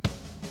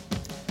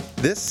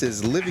This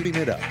is Living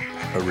It Up,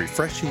 a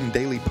refreshing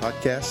daily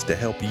podcast to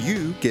help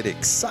you get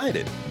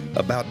excited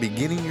about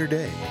beginning your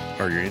day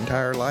or your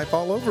entire life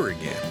all over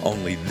again.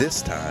 Only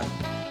this time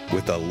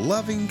with a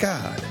loving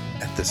God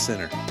at the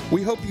center.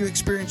 We hope you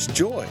experience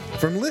joy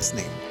from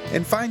listening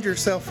and find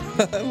yourself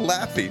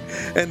laughing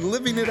and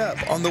living it up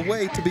on the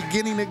way to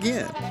beginning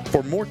again.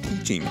 For more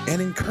teaching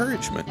and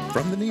encouragement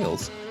from the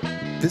Neals,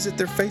 visit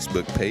their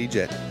Facebook page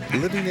at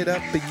Living It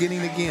Up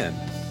Beginning Again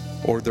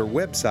or their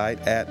website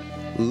at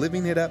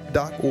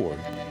livingitup.org.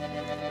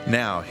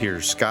 Now,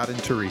 here's Scott and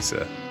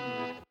Teresa.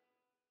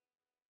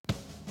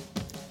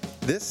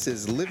 This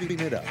is Living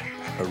It Up,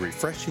 a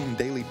refreshing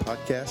daily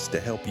podcast to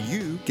help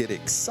you get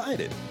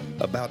excited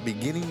about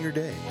beginning your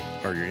day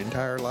or your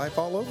entire life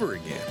all over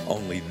again.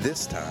 Only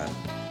this time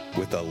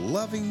with a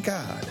loving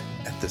God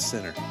at the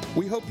center.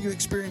 We hope you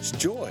experience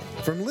joy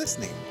from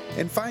listening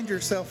and find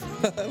yourself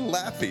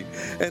laughing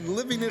and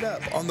living it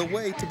up on the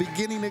way to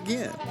beginning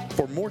again.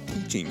 For more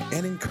teaching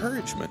and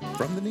encouragement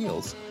from the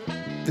Neals,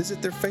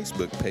 visit their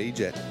Facebook page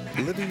at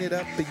Living It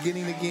Up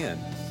Beginning Again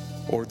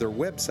or their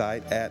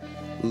website at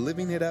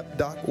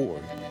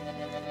livingitup.org.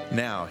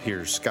 Now,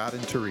 here's Scott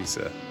and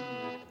Teresa.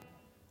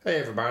 Hey,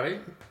 everybody.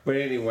 But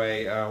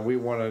anyway, we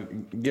want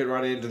to get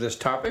right into this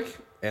topic,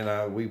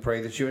 and we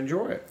pray that you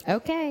enjoy it.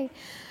 Okay.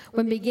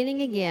 When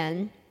beginning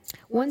again,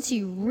 once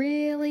you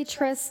really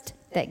trust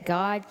that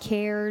God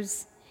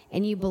cares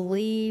and you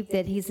believe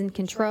that He's in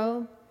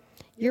control,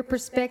 your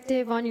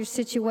perspective on your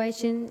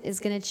situation is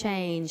going to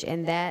change,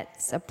 and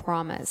that's a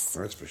promise.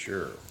 That's for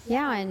sure.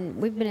 Yeah, and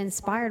we've been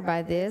inspired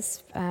by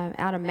this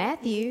out of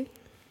Matthew.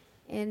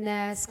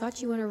 And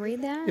Scott, you want to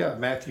read that? Yeah,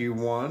 Matthew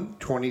 1,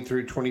 20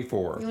 through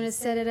 24. You want to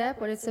set it up,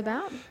 what it's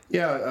about?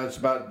 Yeah, it's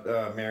about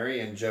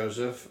Mary and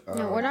Joseph.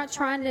 No, we're not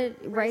trying to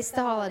race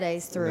the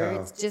holidays through. No.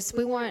 It's just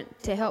we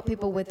want to help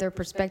people with their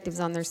perspectives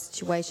on their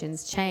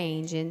situations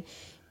change, and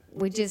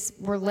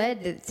we're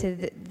led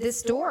to this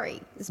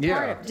story. It's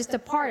just a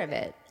part of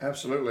it.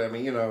 Absolutely. I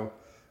mean,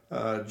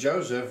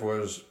 Joseph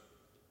was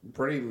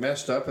pretty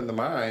messed up in the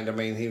mind. I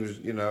mean, he was,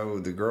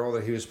 the girl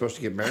that he was supposed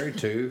to get married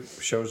to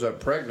shows up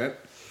pregnant.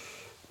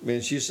 I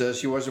mean, she says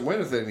she wasn't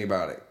with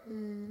anybody,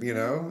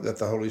 that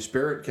the Holy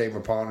Spirit came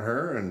upon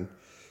her and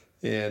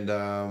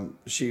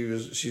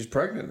she's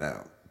pregnant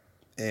now.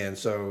 And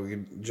so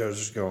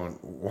Joseph's going,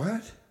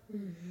 what?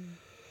 Mm-hmm.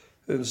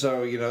 And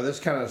so, this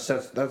kind of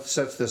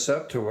sets this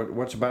up to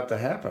what's about to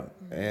happen.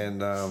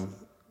 And,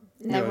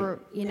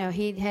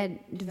 he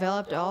had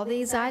developed all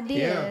these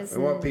ideas. Yeah,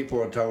 and what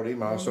people had told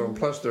him also, and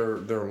plus their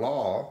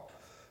law,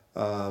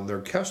 their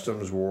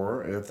customs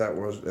were, if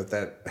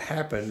that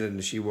happened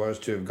and she was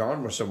to have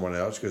gone with someone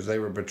else, because they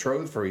were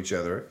betrothed for each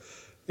other,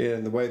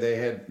 and the way they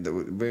had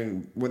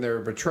when they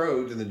were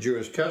betrothed in the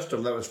Jewish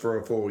custom, that was for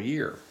a full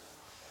year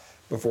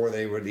before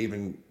they would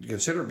even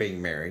consider being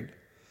married.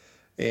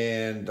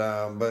 And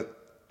but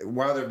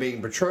while they're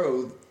being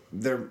betrothed,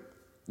 the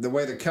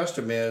way the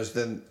custom is,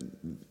 then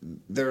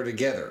they're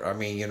together. I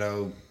mean,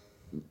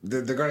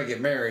 they're going to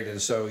get married,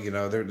 and so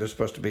they're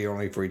supposed to be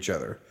only for each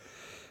other.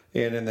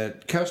 And in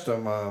that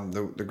custom,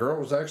 the girl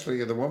was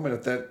actually the woman.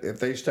 If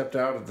they stepped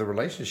out of the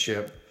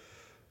relationship,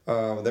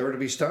 they were to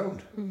be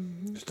stoned,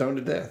 stoned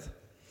to death.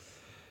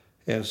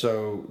 And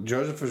so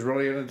Joseph was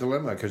really in a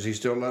dilemma because he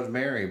still loved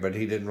Mary, but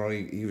he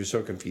was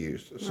so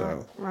confused.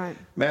 So right.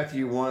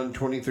 Matthew 1,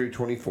 20 through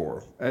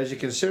 24. As he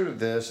considered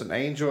this, an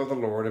angel of the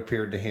Lord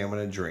appeared to him in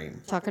a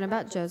dream. Talking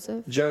about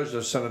Joseph.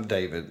 Joseph, son of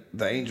David,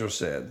 the angel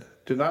said,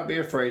 "Do not be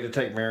afraid to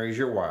take Mary as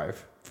your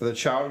wife, for the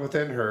child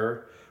within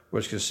her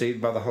was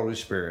conceived by the Holy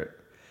Spirit,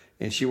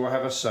 and she will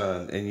have a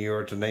son, and you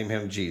are to name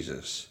him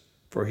Jesus,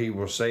 for he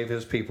will save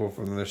his people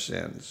from their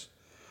sins."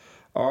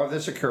 All of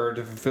this occurred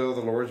to fulfill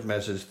the Lord's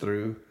message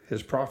through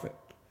his prophet.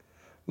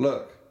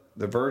 "Look,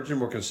 the virgin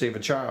will conceive a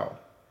child.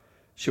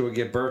 She will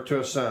give birth to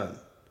a son,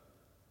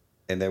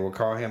 and they will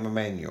call him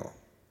Emmanuel,"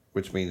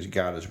 which means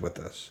God is with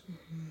us.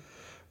 Mm-hmm.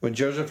 When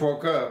Joseph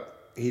woke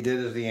up, he did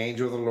as the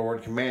angel of the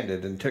Lord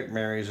commanded and took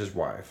Mary as his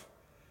wife.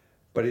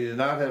 But he did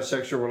not have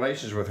sexual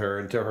relations with her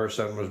until her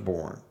son was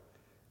born.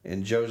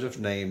 And Joseph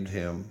named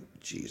him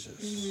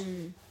Jesus.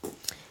 Mm-hmm.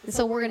 And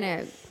so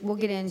we'll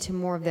get into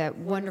more of that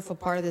wonderful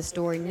part of the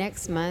story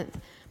next month.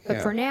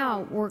 But for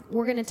now,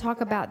 we're going to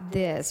talk about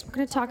this. We're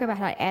going to talk about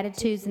how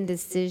attitudes and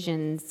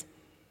decisions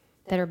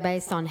that are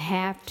based on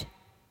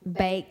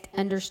half-baked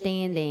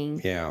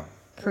understanding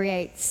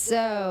create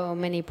so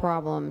many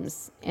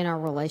problems in our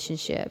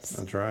relationships.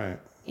 That's right.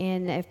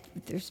 And if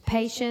there's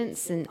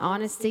patience and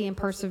honesty and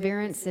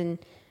perseverance and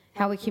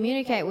how we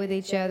communicate with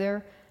each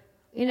other,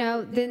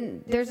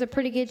 then there's a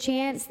pretty good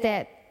chance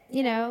that,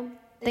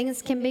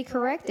 things can be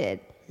corrected.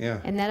 Yeah.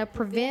 And that'll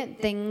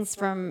prevent things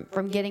from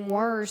getting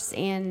worse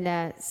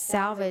and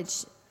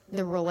salvage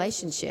the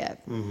relationship.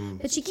 Mm-hmm.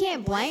 But you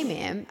can't blame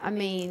him. I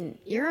mean,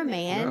 you're a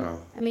man.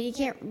 No. I mean, you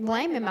can't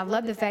blame him. I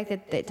love the fact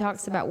that it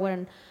talks about what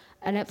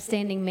an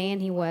upstanding man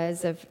he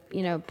was of,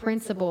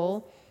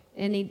 principle.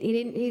 And he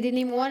didn't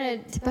even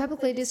want to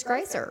publicly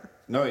disgrace her.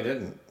 No, he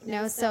didn't.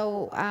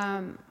 So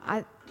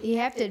You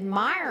have to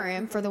admire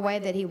him for the way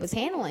that he was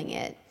handling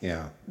it.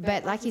 Yeah.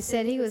 But like you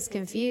said, he was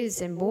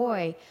confused, and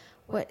boy,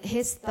 what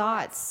his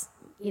thoughts,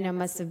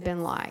 must have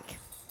been like.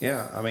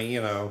 Yeah, I mean,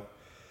 oh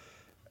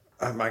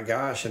my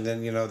gosh, and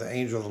then, the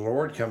angel of the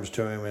Lord comes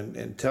to him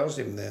and tells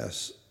him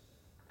this,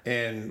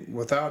 and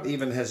without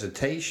even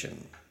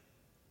hesitation,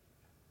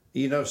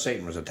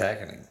 Satan was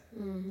attacking him.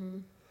 Mm-hmm.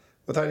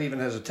 Without even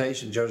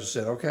hesitation, Joseph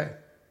said, okay,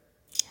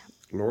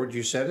 Lord,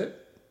 you said it.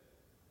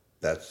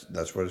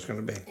 That's what it's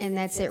going to be. And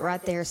that's it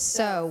right there.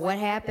 So what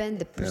happened?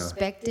 The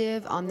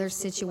perspective on their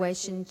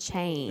situation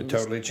changed. It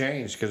totally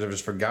changed because it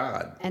was for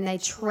God. And they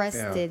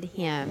trusted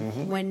him.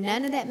 Mm-hmm. When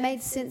none of that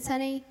made sense,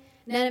 honey,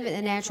 none of it in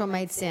the natural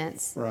made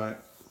sense. Right.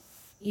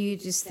 You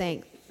just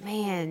think,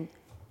 man,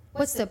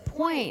 what's the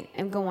point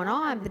of going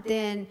on? But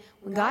then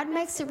when God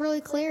makes it really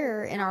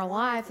clear in our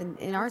life and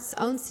in our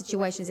own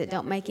situations that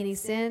don't make any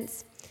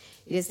sense,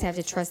 you just have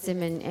to trust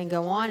him and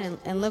go on.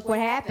 And look what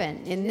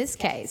happened in this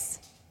case.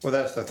 Well,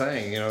 that's the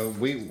thing.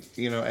 We,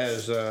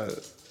 as,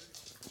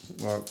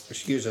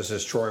 excuse us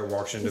as Troy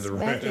walks into the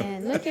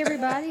room. Look,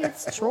 everybody,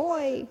 it's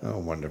Troy. Oh,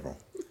 wonderful.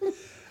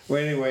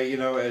 Well, anyway,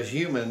 as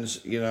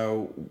humans,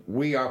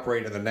 we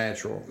operate in the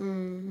natural,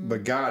 mm-hmm.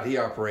 but God, he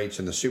operates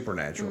in the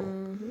supernatural.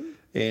 Mm-hmm.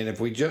 And if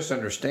we just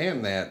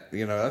understand that,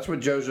 that's what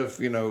Joseph,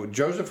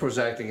 Joseph was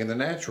acting in the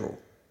natural,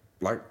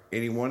 like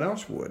anyone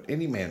else would,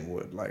 any man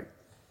would. Like,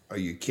 are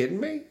you kidding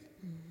me?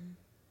 Mm-hmm.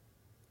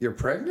 You're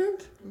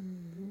pregnant?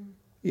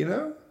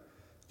 Mm-hmm.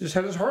 Just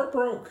had his heart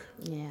broke.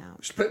 Yeah.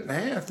 Split in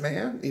half,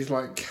 man. He's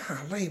like,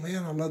 golly,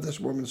 man, I love this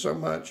woman so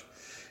much.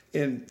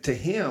 And to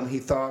him, he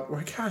thought,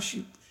 well, gosh,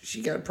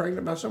 she got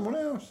pregnant by someone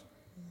else.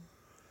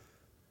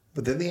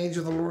 But then the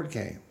angel of the Lord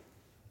came.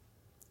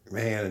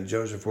 Man, and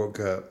Joseph woke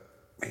up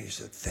and he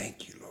said,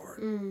 thank you, Lord,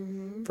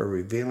 mm-hmm. for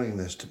revealing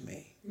this to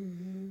me.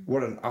 Mm-hmm.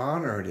 What an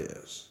honor it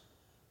is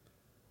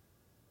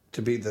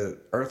to be the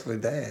earthly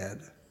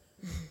dad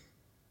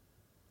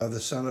of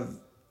the son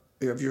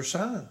of your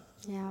son.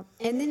 Yeah.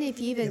 And then if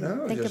you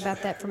even think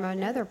about that from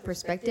another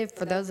perspective,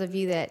 for those of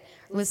you that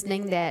are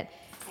listening that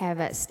have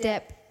a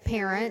step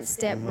parents,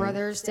 step mm-hmm.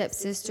 brothers, step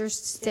sisters,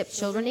 step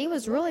children, he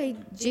was really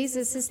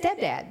Jesus'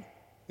 stepdad.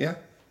 Yeah,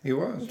 he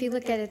was. If you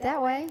look at it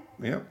that way.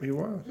 Yep, he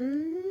was.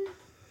 Mm-hmm.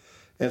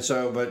 And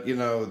so, but,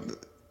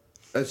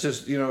 it's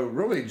just,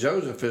 really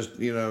Joseph is,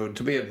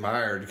 to be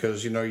admired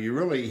because, you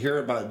really hear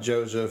about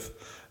Joseph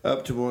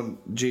up to when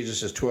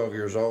Jesus is 12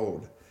 years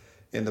old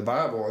in the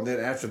Bible, and then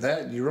after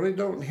that, you really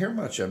don't hear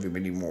much of him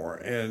anymore.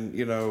 And,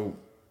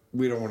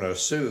 we don't want to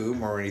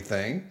assume or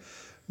anything,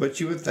 but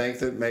you would think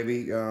that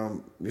maybe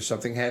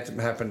something had to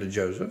happen to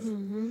Joseph,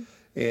 mm-hmm.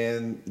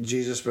 and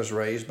Jesus was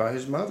raised by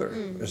his mother,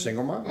 mm-hmm. a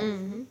single mom,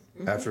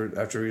 mm-hmm.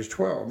 after he was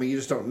 12. I mean, you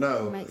just don't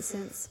know. Makes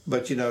sense.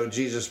 But,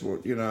 Jesus, I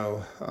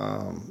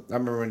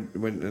remember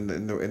when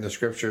in the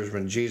scriptures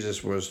when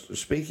Jesus was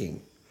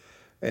speaking,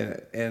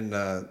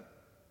 and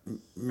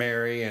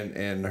Mary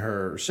and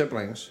her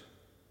siblings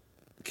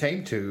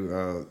came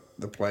to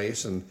the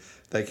place, and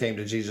they came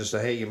to Jesus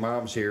and said, hey, your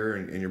mom's here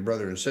and your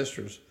brother and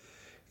sisters.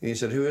 And he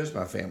said, who is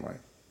my family?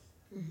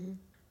 Mm-hmm.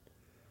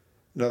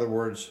 In other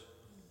words,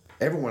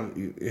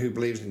 everyone who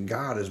believes in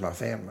God is my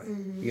family,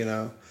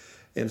 mm-hmm.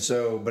 And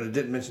so, but it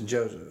didn't mention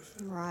Joseph.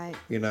 Right.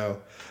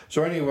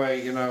 So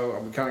anyway, we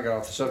kind of got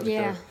off the subject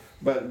there.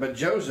 But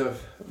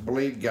Joseph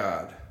believed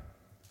God.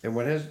 And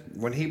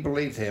when he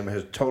believed him,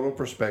 his total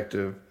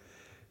perspective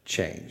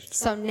changed.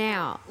 So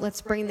now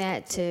let's bring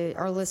that to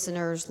our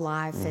listeners'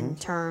 life mm-hmm. and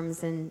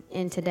terms and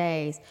in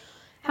today's.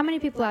 How many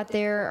people out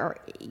there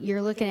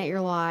you're looking at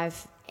your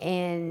life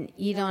and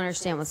you don't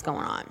understand what's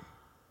going on?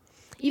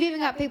 You've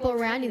even got people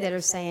around you that are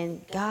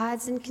saying,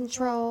 God's in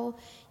control.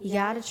 You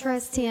got to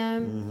trust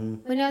him.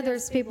 Mm-hmm. We know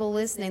there's people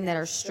listening that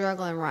are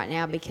struggling right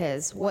now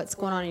because what's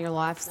going on in your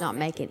life is not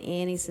making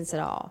any sense at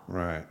all.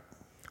 Right.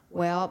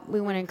 Well,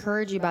 we want to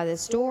encourage you by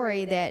this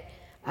story that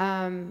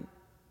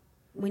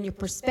when your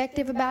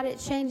perspective about it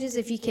changes,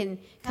 if you can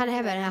kind of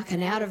have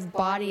an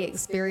out-of-body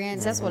experience,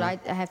 mm-hmm. that's what I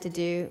have to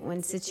do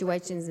when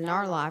situations in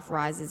our life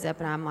rises up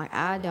and I'm like,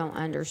 I don't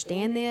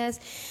understand this.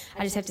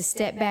 I just have to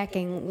step back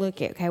and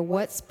look at, okay,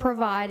 what's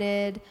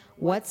provided,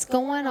 what's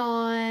going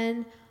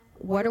on,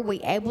 what are we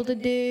able to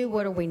do,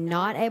 what are we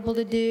not able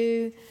to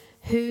do,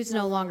 who's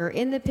no longer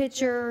in the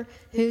picture,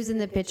 who's in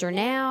the picture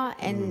now,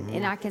 and, mm-hmm.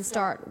 and I can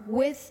start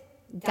with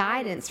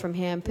guidance from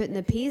him, putting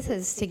the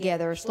pieces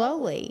together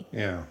slowly.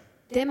 Yeah.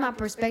 Then my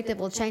perspective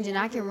will change, and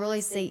I can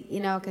really see,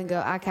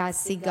 I can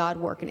see God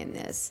working in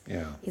this.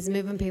 Yeah. He's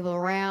moving people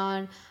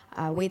around.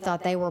 We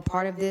thought they were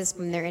part of this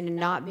when they're into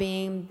not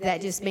being.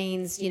 That just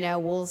means,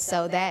 we'll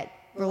sow that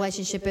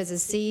relationship as a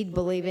seed,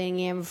 believing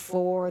him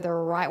for the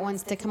right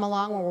ones to come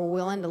along when we're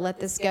willing to let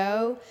this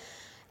go.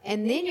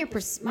 And then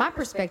my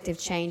perspective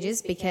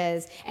changes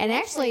and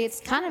actually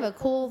it's kind of a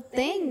cool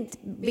thing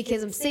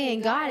because I'm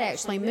seeing God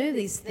actually move.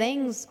 These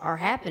things are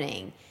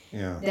happening.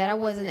 Yeah. That I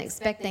wasn't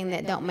expecting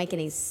that don't make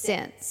any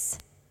sense,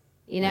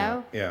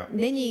 Yeah. And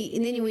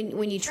then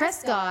when you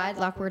trust God,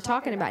 like we're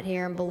talking about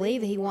here, and believe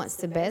that he wants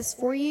the best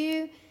for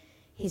you,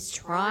 He's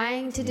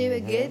trying to do a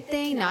good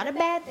thing, not a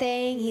bad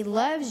thing. He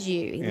loves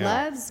you. He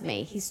loves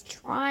me. He's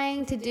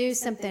trying to do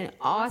something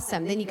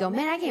awesome. Then you go,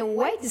 man, I can't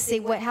wait to see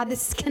how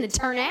this is going to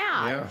turn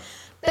out. Yeah.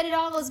 But it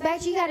all goes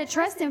back to you got to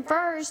trust him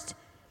first.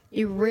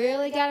 You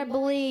really got to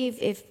believe.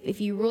 If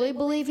you really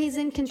believe he's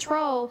in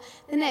control,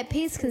 then that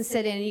peace can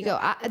set in. And you go,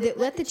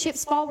 let the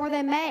chips fall where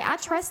they may. I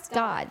trust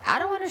God. I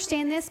don't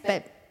understand this,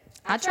 but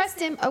I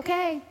trust him.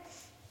 Okay.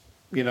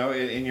 You know,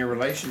 in your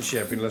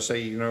relationship, and let's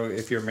say, you know,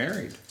 if you're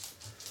married,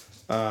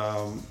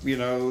 you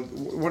know,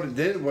 what it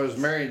did was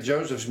Mary and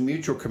Joseph's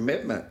mutual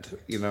commitment,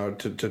 you know,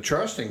 to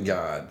trusting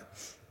God.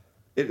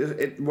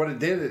 What it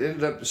did, it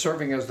ended up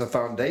serving as the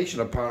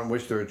foundation upon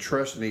which their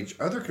trust in each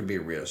other could be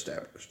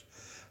reestablished.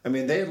 I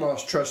mean, they had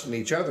lost trust in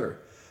each other,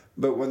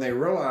 but when they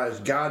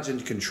realized God's in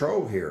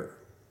control here,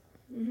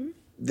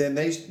 then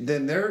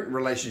their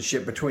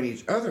relationship between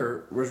each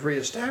other was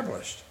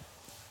reestablished.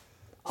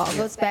 All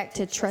goes back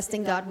to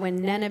trusting God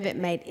when none of it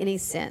made any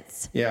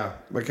sense. Yeah,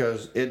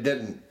 because it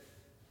didn't,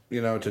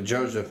 you know, to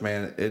Joseph,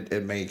 man,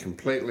 it made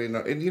completely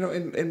no, and you know,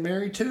 and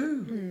Mary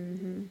too.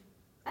 Mm-hmm.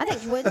 I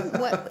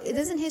think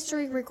doesn't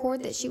history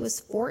record that she was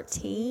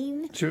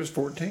 14? She was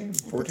 14,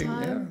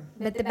 yeah.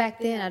 But back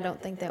then, I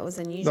don't think that was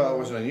unusual. No, it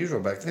wasn't unusual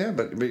back then,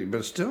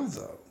 but still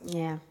though.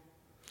 Yeah.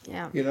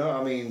 You know,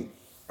 I mean,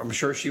 I'm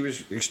sure she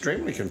was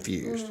extremely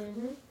confused.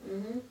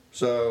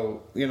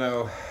 So, you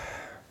know,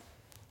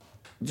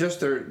 just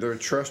their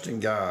trust in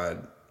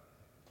God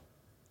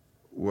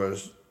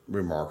was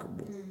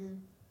remarkable.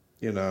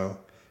 You know,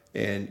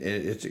 and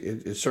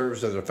it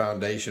serves as a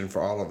foundation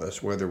for all of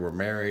us, whether we're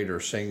married or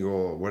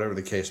single, whatever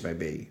the case may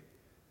be.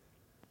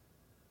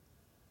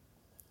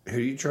 Who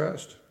do you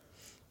trust?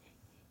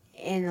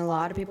 And a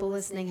lot of people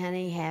listening,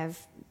 honey, have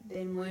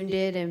been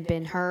wounded and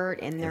been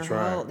hurt, and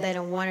they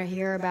don't want to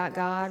hear about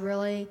God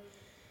really.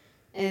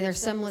 And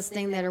there's some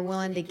listening that are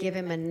willing to give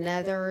him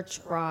another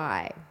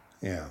try.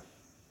 Yeah.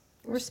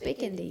 We're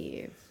speaking to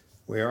you.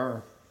 We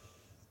are.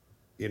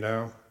 You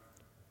know,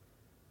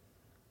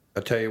 I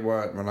tell you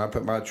what, when I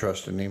put my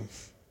trust in him,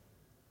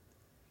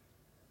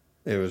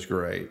 it was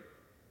great.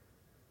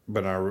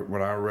 But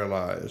when I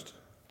realized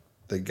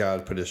that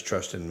God put his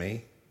trust in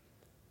me,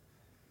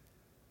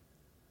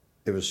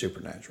 it was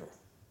supernatural.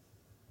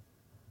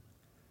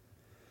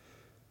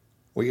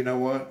 Well, you know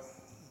what?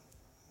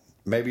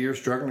 Maybe you're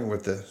struggling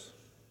with this.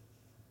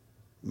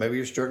 Maybe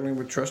you're struggling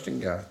with trusting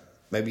God.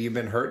 Maybe you've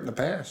been hurt in the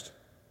past.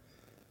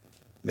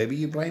 Maybe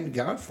you blamed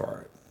God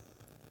for it.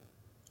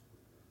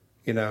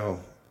 You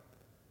know,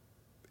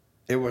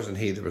 it wasn't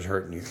he that was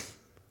hurting you.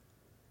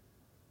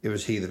 It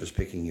was he that was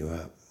picking you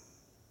up.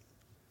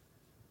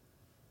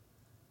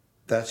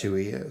 That's who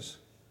he is.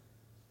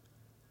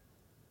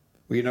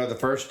 Well, you know, the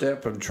first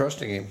step of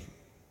trusting him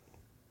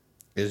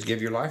is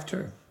give your life to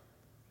him.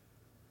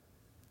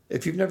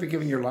 If you've never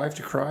given your life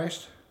to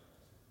Christ,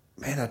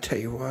 man, I tell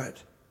you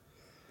what,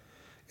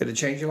 it'll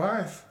change your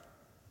life.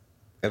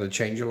 It'll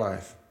change your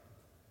life.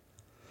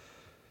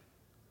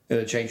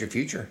 It'll change your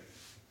future.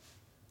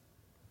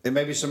 And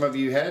maybe some of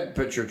you had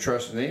put your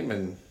trust in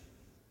him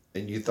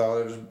and you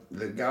thought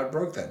that God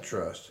broke that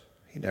trust.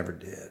 He never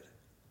did.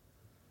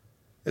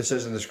 It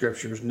says in the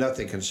scriptures,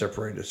 nothing can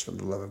separate us from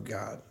the love of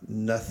God.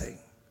 Nothing.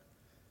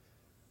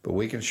 But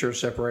we can sure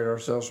separate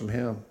ourselves from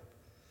him.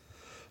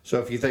 So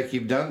if you think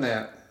you've done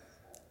that,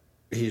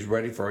 he's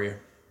ready for you.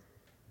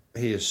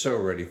 He is so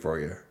ready for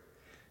you.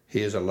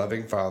 He is a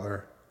loving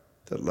father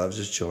that loves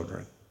his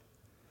children.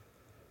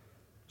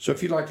 So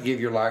if you'd like to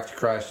give your life to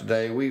Christ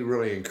today, we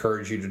really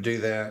encourage you to do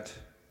that.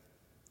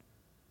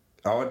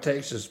 All it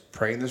takes is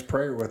praying this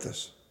prayer with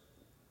us.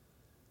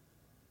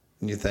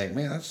 And you think,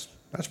 man,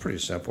 that's pretty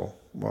simple.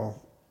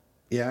 Well,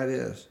 yeah, it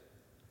is.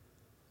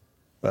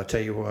 But I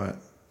tell you what,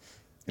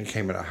 it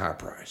came at a high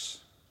price.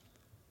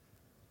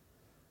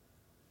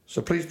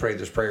 So please pray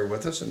this prayer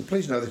with us, and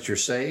please know that you're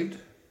saved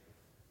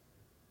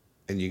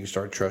and you can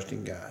start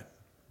trusting God.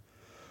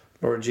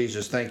 Lord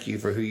Jesus, thank you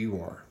for who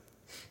you are.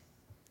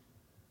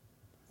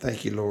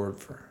 Thank you, Lord,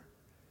 for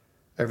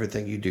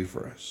everything you do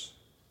for us.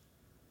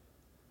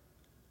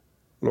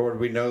 Lord,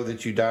 we know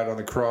that you died on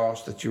the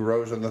cross, that you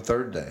rose on the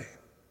third day.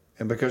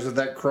 And because of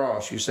that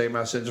cross, you say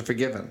my sins are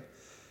forgiven.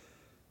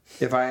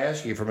 If I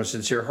ask you from a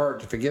sincere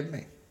heart to forgive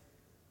me,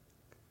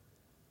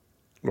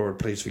 Lord,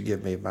 please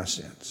forgive me of my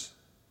sins.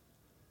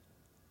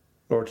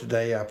 Lord,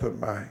 today I put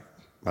my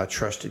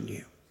trust in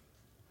you.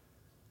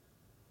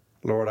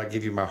 Lord, I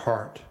give you my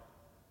heart,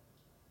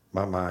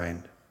 my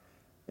mind,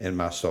 and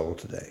my soul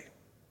today.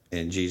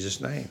 In Jesus'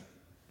 name,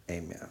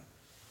 amen.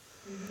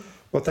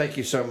 Well, thank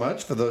you so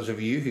much for those of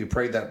you who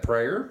prayed that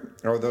prayer,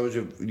 or those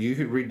of you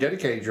who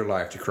rededicated your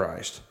life to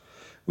Christ.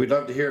 We'd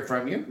love to hear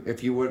from you.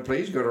 If you would,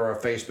 please go to our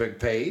Facebook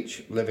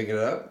page, Living It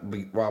Up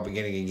While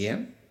Beginning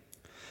Again.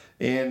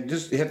 And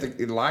just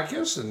like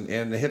us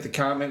and hit the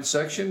comment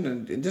section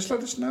and just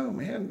let us know,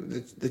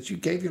 man, that you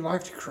gave your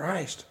life to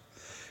Christ.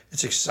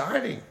 It's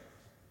exciting.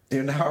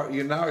 You're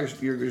going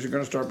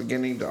to start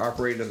beginning to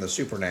operate in the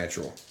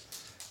supernatural,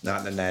 not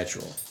in the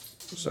natural.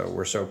 So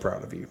we're so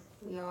proud of you.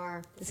 We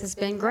are. This has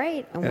been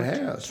great. And It we're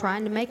has.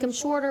 trying to make them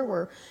shorter.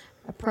 We're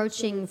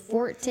approaching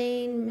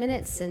 14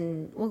 minutes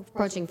and we're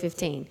approaching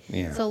 15.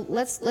 Yeah. So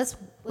let's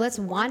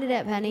wind it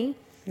up, honey.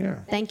 Yeah.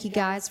 Thank you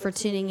guys for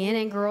tuning in,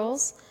 and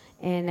girls,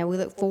 and we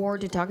look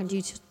forward to talking to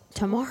you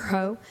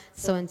tomorrow.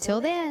 So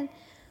until then,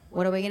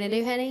 what are we going to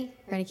do, honey?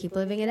 We're going to keep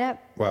living it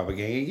up. While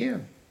beginning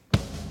again.